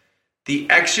Exorcist. The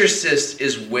Exorcist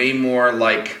is way more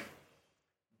like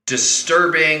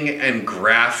disturbing and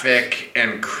graphic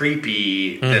and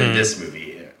creepy than this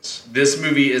movie is. This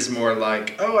movie is more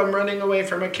like, oh, I'm running away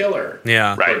from a killer,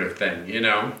 sort of thing, you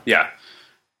know? Yeah,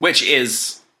 which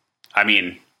is, I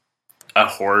mean, a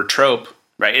horror trope,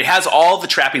 right? It has all the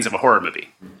trappings of a horror movie.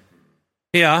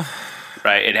 Yeah.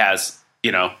 Right. It has,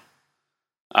 you know,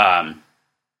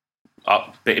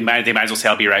 they might as well say,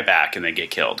 I'll be right back, and then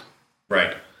get killed.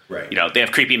 Right. You know, they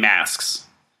have creepy masks.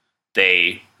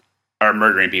 They are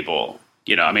murdering people.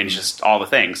 You know, I mean, it's just all the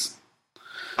things.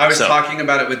 I was talking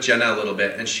about it with Jenna a little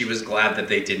bit, and she was glad that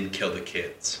they didn't kill the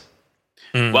kids.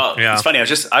 Well, it's funny. I was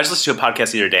just listening to a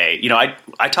podcast the other day. You know,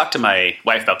 I talk to my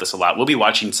wife about this a lot. We'll be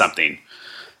watching something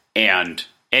and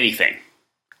anything,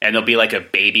 and there'll be like a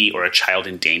baby or a child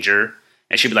in danger,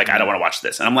 and she'll be like, I don't want to watch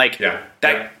this. And I'm like,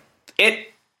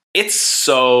 it's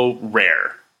so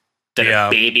rare that a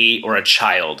baby or a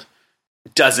child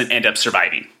doesn't end up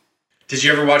surviving. Did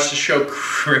you ever watch the show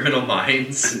Criminal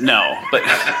Minds? No, but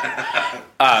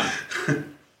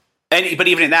but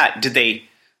even in that, they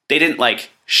didn't like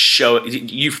show.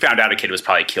 You found out a kid was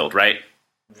probably killed, right?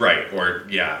 Right, or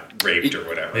raped or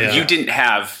whatever. Yeah. You didn't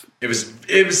have. It was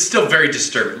still very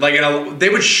disturbing. Like, they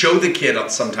would show the kid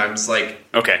sometimes, like,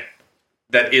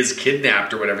 that is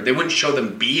kidnapped or whatever. They wouldn't show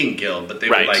them being killed, but they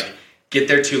would like get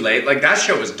there too late. Like, that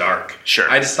show was dark. Sure,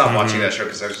 I just stopped watching that show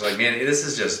because I was like, man, this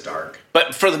is just dark.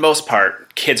 But for the most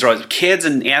part, kids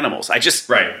and animals. There's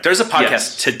a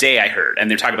podcast today I heard,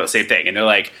 and they're talking about the same thing, and they're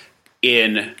like,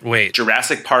 in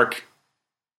Jurassic Park.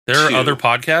 There are other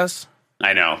podcasts.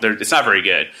 I know it's not very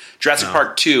good. Jurassic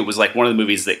Park 2 was like one of the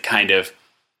movies that kind of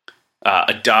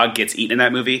a dog gets eaten in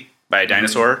that movie by a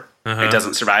dinosaur. It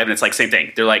doesn't survive, and it's like same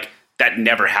thing. They're like, that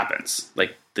never happens.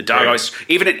 Like, the dog always,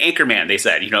 even in Anchorman, they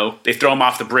said, you know, they throw him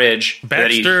off the bridge.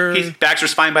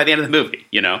 Baxter's fine by the end of the movie,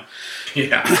 you know?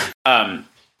 Yeah.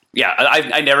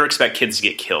 I never expect kids to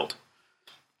get killed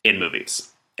in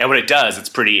movies. And when it does, it's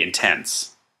pretty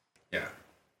intense. Yeah.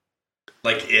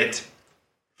 Like It.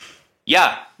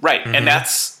 Yeah, right. And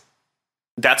that's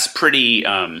pretty,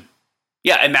 and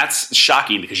that's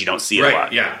shocking because you don't see it a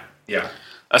lot. Yeah.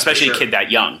 Especially a kid that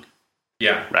young.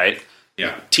 Yeah. Right?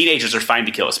 Yeah. Teenagers are fine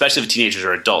to kill, especially if teenagers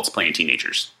are adults playing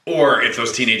teenagers. Or if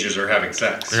those teenagers are having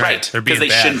sex. Right. Because they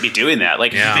shouldn't be doing that.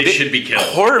 Like, they should be killed.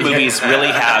 Horror movies really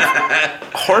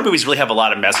have a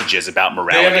lot of messages about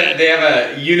morality. They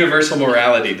have a universal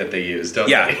morality that they use, don't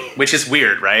they? Yeah, which is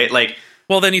weird, right? Like,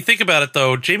 well, then you think about it,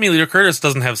 though. Jamie Lee Curtis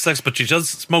doesn't have sex, but she does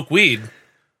smoke weed, and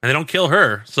they don't kill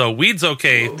her. So weed's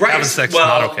okay. Right. Having sex is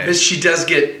not okay. But she does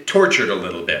get tortured a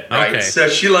little bit, right? Okay. So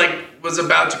she was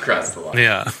about to cross the line.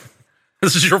 Yeah.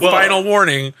 This is your final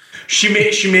warning. She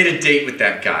made a date with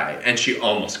that guy, and she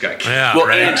almost got killed. Yeah,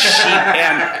 well,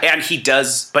 and he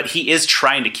does, but he is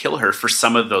trying to kill her for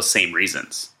some of those same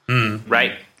reasons,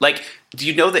 right? Like, do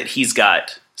you know that he's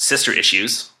got sister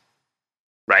issues?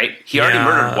 Right? He already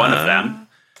murdered one of them.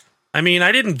 I mean,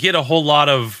 I didn't get a whole lot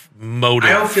of motive.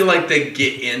 I don't feel like they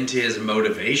get into his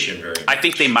motivation very much. I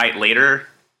think they might later.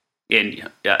 And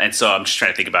so I'm just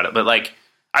trying to think about it. But like,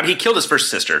 I mean, he killed his first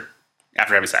sister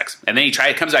after having sex, and then he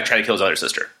comes back trying to kill his other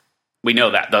sister. We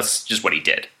know that. That's just what he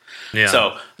did. Yeah.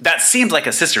 So that seems like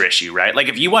a sister issue, right? Like,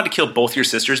 if you want to kill both your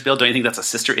sisters, Bill, don't you think that's a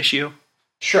sister issue?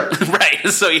 Sure. Right.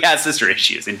 So he has sister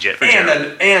issues in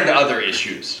and other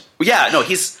issues. Yeah. No,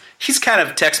 he's kind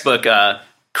of textbook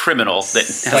criminal that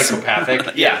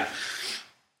psychopathic. Yeah.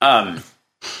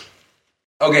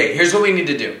 Okay, here's what we need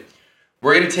to do.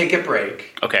 We're going to take a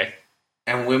break. Okay.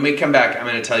 And when we come back, I'm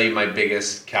going to tell you my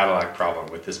biggest Cadillac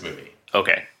problem with this movie.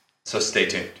 Okay. So stay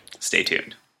tuned. Stay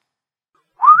tuned.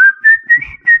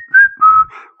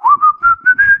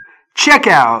 Check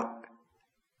out.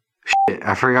 Shit,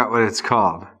 I forgot what it's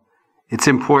called. It's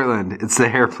in Portland. It's the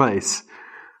hair place.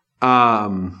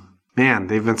 Man,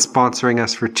 they've been sponsoring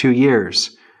us for 2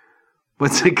 years.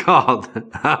 What's it called?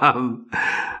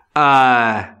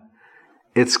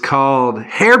 It's called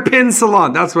Hairpin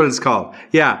Salon. That's what it's called.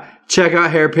 Yeah, check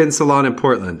out Hairpin Salon in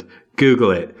Portland.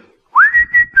 Google it.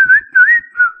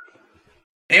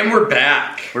 And we're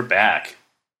back. We're back.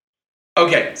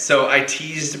 Okay, so I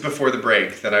teased before the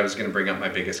break that I was going to bring up my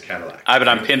biggest Cadillac. I've been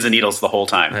on pins and needles the whole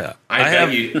time. Yeah. I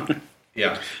bet you.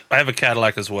 Yeah. I have a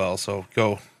Cadillac as well, so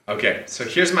go. Okay, so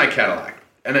here's my Cadillac.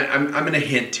 And I'm going to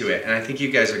hint to it, and I think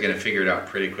you guys are going to figure it out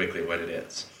pretty quickly what it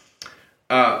is.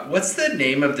 What's the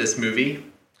name of this movie?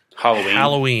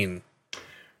 Halloween.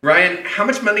 Ryan, how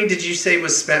much money did you say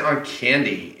was spent on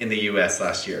candy in the U.S.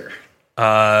 last year?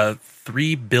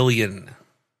 $3 billion.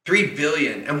 $3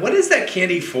 billion. And what is that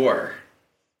candy for?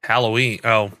 Halloween.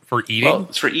 Oh, for eating? Well,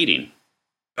 it's for eating.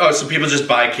 Oh, so people just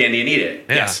buy candy and eat it?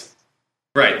 Yeah. Yes.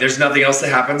 Right. There's nothing else that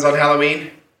happens on Halloween?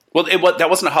 Well, that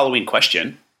wasn't a Halloween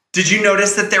question. Did you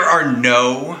notice that there are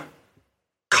no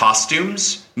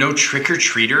costumes? No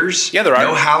trick-or-treaters? Yeah, there are.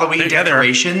 No Halloween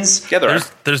decorations? Yeah, there are.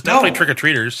 There's definitely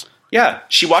trick-or-treaters. Yeah,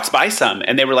 she walks by some,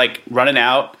 and they were like running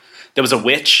out. There was a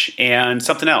witch and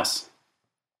something else.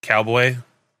 Cowboy.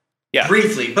 Yeah,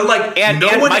 briefly, but like, and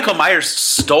Michael Myers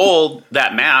stole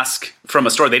that mask from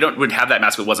a store. They would have that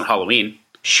mask if it wasn't Halloween.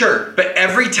 Sure, but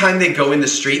every time they go in the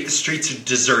streets are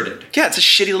deserted. Yeah, it's a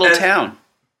shitty little town.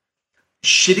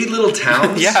 Shitty little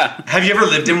towns? Yeah. Have you ever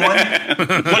lived in one? What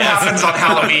happens on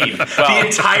Halloween? The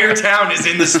entire town is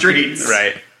in the streets.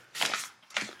 Right.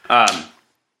 All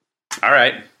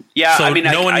right. Yeah, So I mean,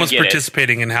 no one I was get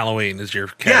participating in Halloween, is your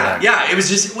Cadillac. Yeah. It was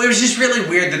just really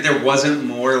weird that there wasn't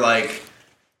more like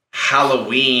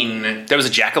Halloween. There was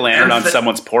a jack-o'-lantern on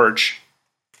someone's porch.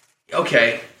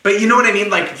 Okay. But you know what I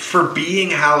mean? Like, for being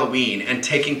Halloween and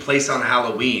taking place on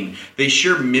Halloween, they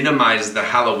sure minimize the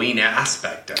Halloween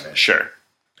aspect of it. Sure.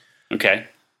 Okay.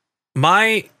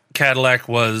 My Cadillac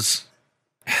was,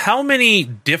 how many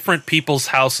different people's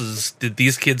houses did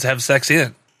these kids have sex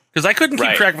in? Because I couldn't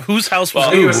keep track of whose house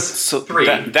was who. So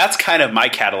that's kind of my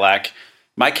Cadillac.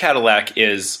 My Cadillac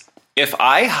is, if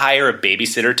I hire a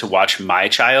babysitter to watch my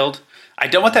child, I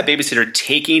don't want that babysitter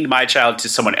taking my child to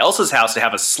someone else's house to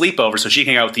have a sleepover so she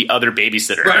can hang out with the other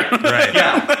babysitter. Right.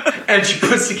 Yeah. And she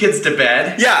puts the kids to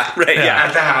bed. Yeah, right. Yeah.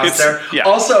 At the house there. Yeah.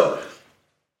 Also,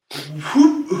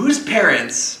 whose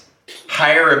parents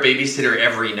hire a babysitter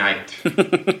every night?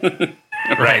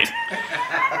 Right.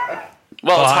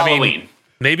 Well, it's Halloween.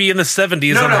 Maybe in the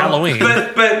 70s on Halloween.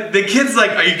 But the kid's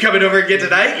like, are you coming over again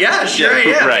tonight? Yeah, sure I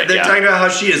am. Right, They're talking about how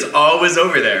she is always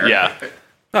over there. Yeah.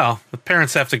 Well, the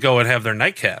parents have to go and have their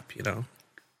nightcap, get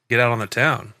out on the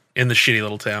town, in the shitty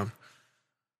little town.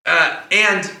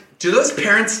 And do those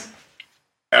parents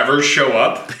ever show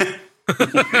up?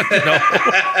 No,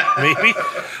 maybe.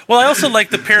 Well, I also like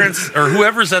the parents or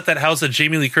whoever's at that house that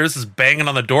Jamie Lee Curtis is banging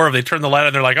on the door. They turn the light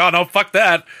on, they're like, "Oh no, fuck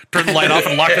that!" Turn the light off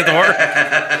and lock the door.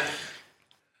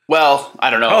 Well, I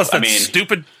don't know. Oh, it's that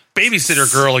stupid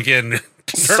babysitter girl again.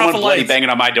 Turn off the light. Banging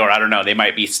on my door. I don't know. They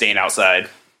might be staying outside.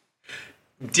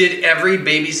 Did every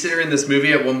babysitter in this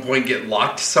movie at one point get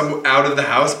locked out of the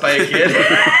house by a kid?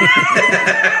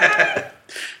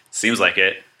 Seems like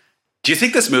it. Do you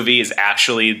think this movie is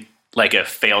actually like a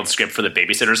failed script for the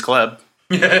Babysitters Club?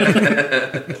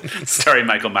 Starring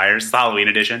Michael Myers, the Halloween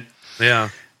edition. Yeah.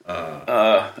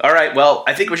 All right. Well,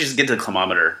 I think we should just get to the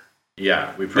climometer.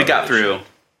 Yeah, we got through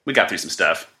some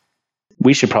stuff.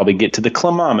 We should probably get to the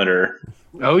climometer.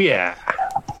 Oh yeah.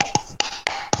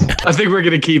 I think we're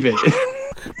gonna keep it.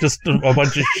 Just a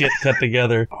bunch of shit cut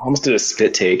together. Almost did a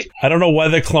spit take. I don't know why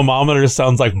the climometer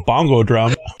sounds like bongo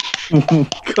drum.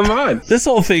 Come on. This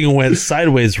whole thing went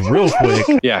sideways real quick.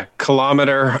 Yeah,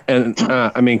 climometer and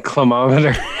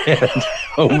climometer and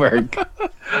homework.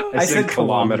 I said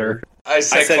kilometer. I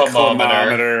said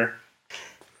climometer.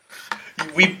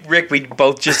 We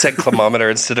both just said climometer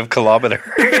instead of kilometer.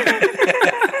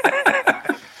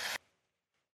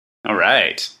 All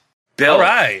right. Bill. All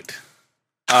right.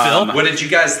 Phil? What did you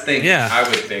guys think? Yeah. I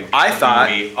would think. I thought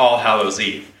the movie All Hallows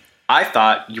Eve. I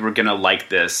thought you were gonna like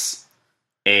this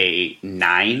a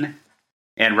 9.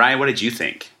 And Ryan, what did you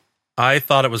think? I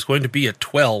thought it was going to be a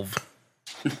 12.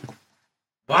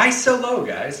 Why so low,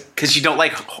 guys? Because you don't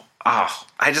like.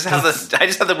 I just have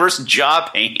the worst jaw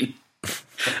pain.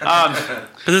 But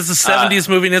this is a 70s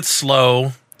movie and it's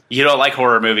slow. You don't like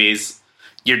horror movies.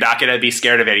 You're not going to be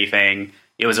scared of anything.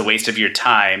 It was a waste of your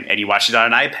time, and you watched it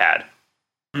on an iPad.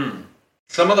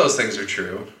 Some of those things are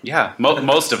true. Yeah,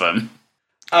 most of them.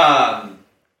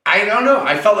 I don't know.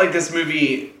 I felt like this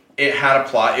movie, it had a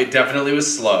plot. It definitely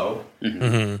was slow.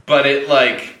 Mm-hmm. But it,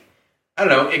 like, I don't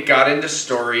know, it got into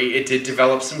story. It did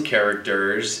develop some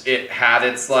characters. It had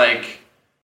its like,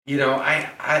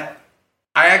 I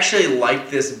actually like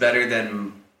this better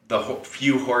than the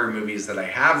few horror movies that I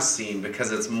have seen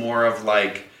because it's more of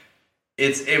like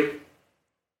it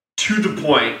to the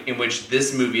point in which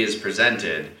this movie is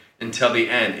presented until the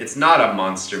end. It's not a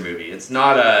monster movie. It's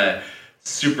not a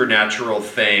supernatural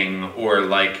thing or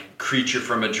like creature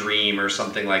from a dream or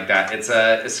something like that. It's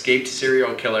a escaped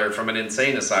serial killer from an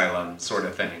insane asylum sort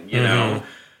of thing, you know?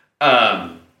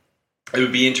 It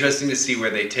would be interesting to see where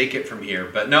they take it from here.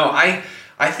 But no, I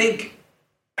think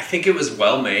it was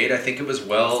well made. I think it was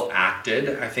well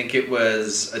acted. I think it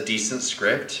was a decent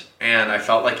script, and I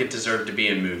felt like it deserved to be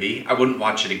a movie. I wouldn't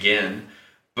watch it again,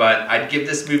 but I'd give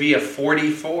this movie a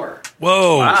 44.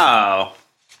 Whoa. Wow.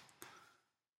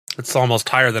 It's almost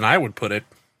higher than I would put it.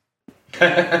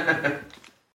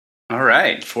 All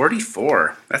right,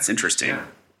 44. That's interesting. Yeah.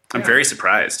 I'm very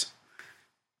surprised.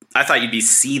 I thought you'd be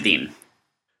seething.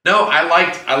 No, I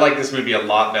like this movie a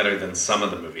lot better than some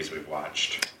of the movies we've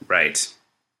watched. Right.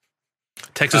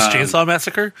 Texas Chainsaw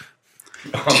Massacre?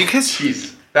 Oh,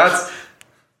 jeez. That's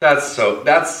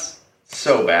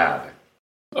so bad.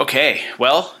 Okay,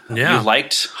 well, Yeah. you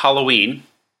liked Halloween.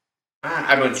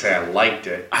 I wouldn't say I liked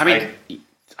it. I think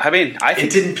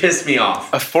it didn't piss me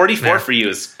off. a 44 Yeah. for you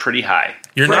is pretty high.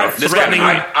 You're not Right, threatening.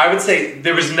 I would say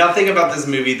there was nothing about this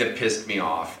movie that pissed me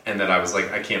off, and that I was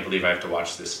like, I can't believe I have to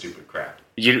watch this stupid crap.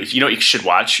 You know what you should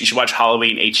watch? You should watch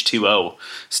Halloween H2O,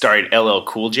 starring LL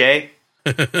Cool J.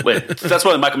 That's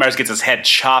when Michael Myers gets his head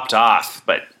chopped off,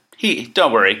 but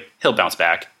don't worry, he'll bounce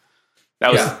back.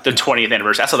 That was the 20th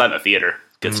anniversary. I saw that in the theater.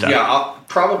 Good stuff. Yeah, I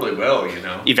probably will,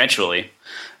 Eventually.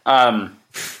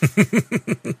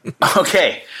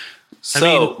 Okay.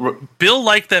 So, Bill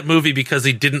liked that movie because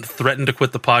he didn't threaten to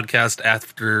quit the podcast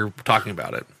after talking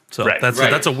about it. So Right.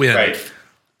 that's a win. Right.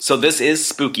 so this is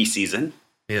spooky season,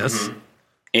 Yes.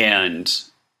 and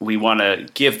we want to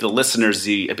give the listeners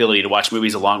the ability to watch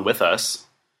movies along with us.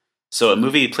 So a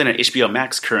movie playing on HBO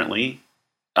Max currently,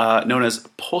 known as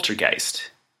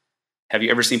Poltergeist. Have you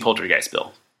ever seen Poltergeist,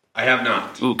 Bill? I have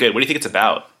not. Ooh, good. What do you think it's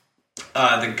about?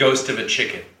 The ghost of a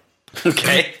chicken.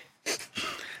 Okay.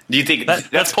 Do you think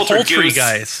That's Poltergeist? poultry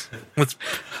guys.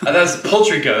 That's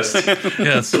poultry ghost.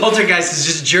 Yes. Poltergeist is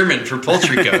just German for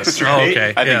poultry ghost, right? Oh, okay.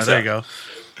 I think Yeah, so. there you go.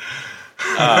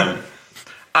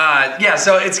 Yeah,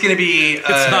 so it's going to be...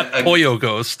 It's not Pollo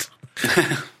Ghost.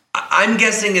 I'm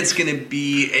guessing it's going to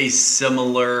be a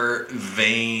similar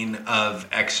vein of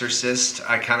Exorcist.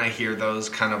 I kind of hear those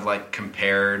kind of like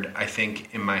compared, I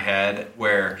think, in my head,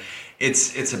 where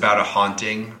it's about a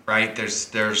haunting, right?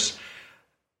 There's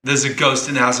a ghost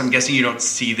in the house. I'm guessing you don't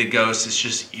see the ghost. It's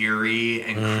just eerie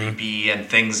and creepy, and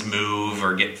things move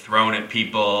or get thrown at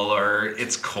people, or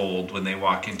it's cold when they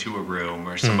walk into a room,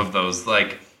 or some of those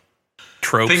like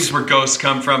Tropes. things where ghosts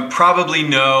come from. Probably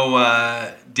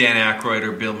no Dan Aykroyd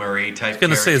or Bill Murray type. I was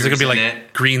going to say, is it going to be like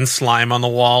it. green slime on the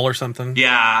wall or something? Yeah,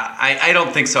 I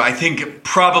don't think so. I think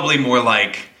probably more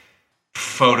like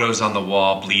photos on the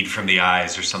wall bleed from the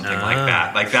eyes or something like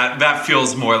that. Like that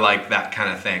feels more like that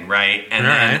kind of thing, right? And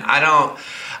then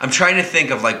I'm trying to think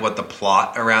of like what the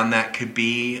plot around that could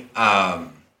be.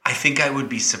 I think I would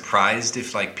be surprised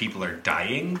if like people are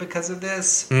dying because of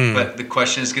this. But the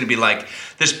question is going to be like,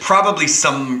 there's probably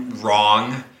some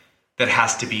wrong that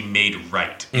has to be made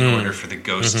right in order for the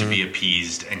ghost to be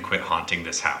appeased and quit haunting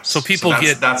this house. So people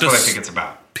that's what I think it's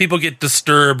about. People get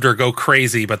disturbed or go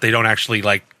crazy, but they don't actually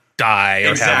like die.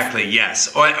 Or Exactly.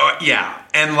 Yes. Or, yeah.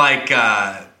 And like,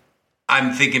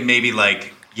 I'm thinking maybe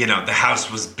like, the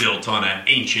house was built on an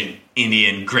ancient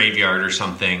Indian graveyard or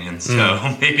something, and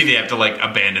so maybe they have to like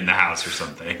abandon the house or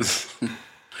something.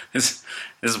 This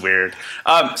is weird.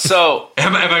 So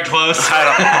Am I close?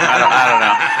 I don't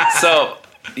know. So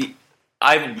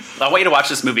I want you to watch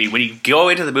this movie. When you go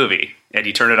into the movie and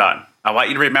you turn it on, I want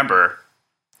you to remember,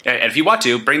 and if you want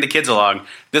to, bring the kids along.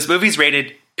 This movie's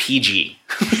rated PG.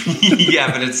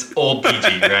 Yeah, but it's old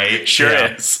PG, right? Sure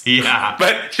is. Yeah.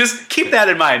 But just keep that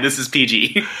in mind. This is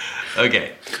PG.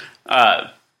 Okay. Yeah,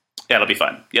 it'll be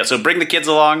fun. Yeah, so bring the kids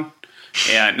along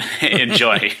and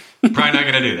enjoy. Probably not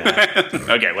going to do that.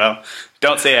 Okay, well,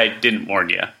 don't say I didn't warn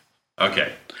you.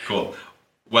 Okay, cool.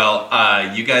 Well,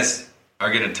 you guys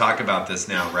are going to talk about this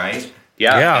now, right?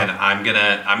 Yeah. And I'm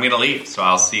gonna leave, so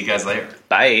I'll see you guys later.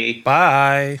 Bye.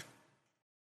 Bye.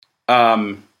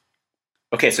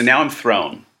 Okay, so now I'm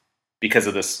thrown because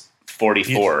of this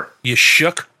 44. You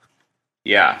shook?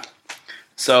 Yeah.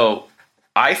 So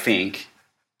I think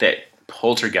that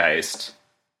Poltergeist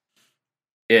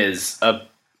is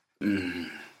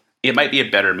it might be a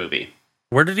better movie.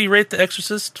 Where did he rate The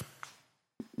Exorcist?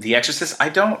 The Exorcist, I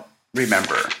don't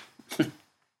remember.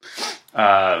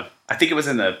 I think it was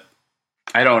in the.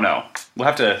 I don't know. We'll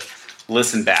have to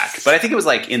listen back, but I think it was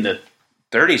like in the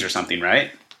 30s or something,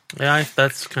 right? Yeah,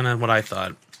 that's kind of what I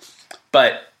thought.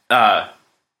 But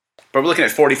we're looking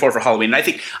at 44 for Halloween.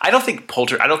 And I don't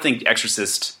think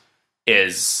Exorcist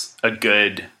is a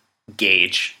good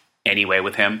gauge anyway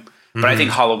with him. But I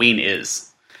think Halloween is.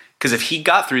 Because if he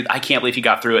got through, I can't believe he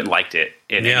got through it and liked it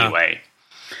in any way.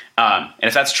 And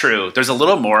if that's true, there's a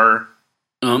little more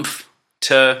oomph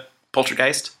to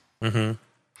Poltergeist.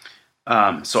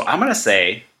 Mm-hmm. So I'm going to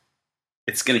say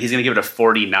he's going to give it a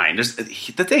 49.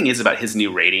 The thing is about his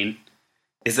new rating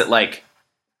is that, like,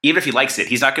 even if he likes it,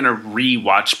 he's not going to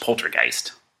re-watch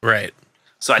Poltergeist. Right.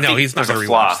 So I think he's not there's going a to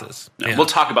flaw. rewatch this. No, we'll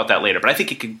talk about that later, but I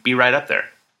think it could be right up there.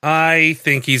 I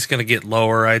think he's going to get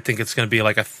lower. I think it's going to be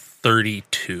like a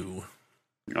 32.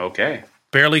 Okay.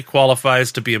 Barely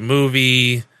qualifies to be a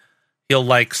movie. He'll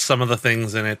like some of the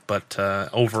things in it, but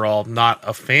overall, not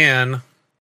a fan.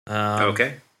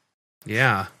 Okay.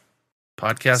 Yeah.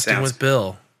 Podcasting with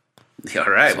Bill. All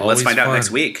right. Well, let's find out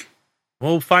next week.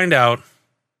 We'll find out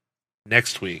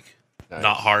next week. Nice.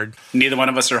 Not hard. Neither one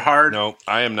of us are hard. No,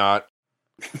 I am not.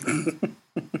 I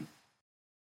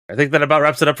think that about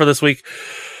wraps it up for this week.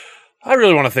 I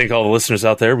really want to thank all the listeners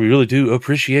out there. We really do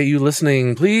appreciate you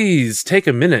listening. Please take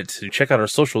a minute to check out our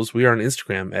socials. We are on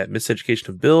Instagram at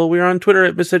MiseducationOfBill. We are on Twitter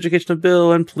at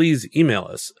MiseducationOfBill. And please email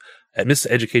us at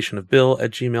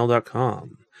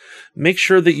miseducationofbill@gmail.com. Make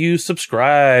sure that you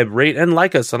subscribe, rate, and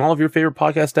like us on all of your favorite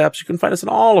podcast apps. You can find us on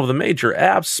all of the major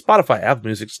apps, Spotify, Apple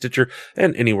Music, Stitcher,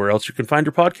 and anywhere else you can find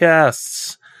your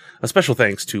podcasts. A special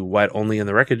thanks to White Only and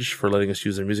The Wreckage for letting us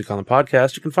use their music on the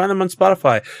podcast. You can find them on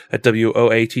Spotify at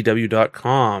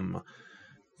WOATW.com.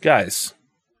 Guys,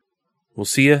 we'll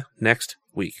see you next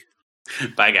week.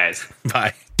 Bye, guys.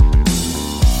 Bye.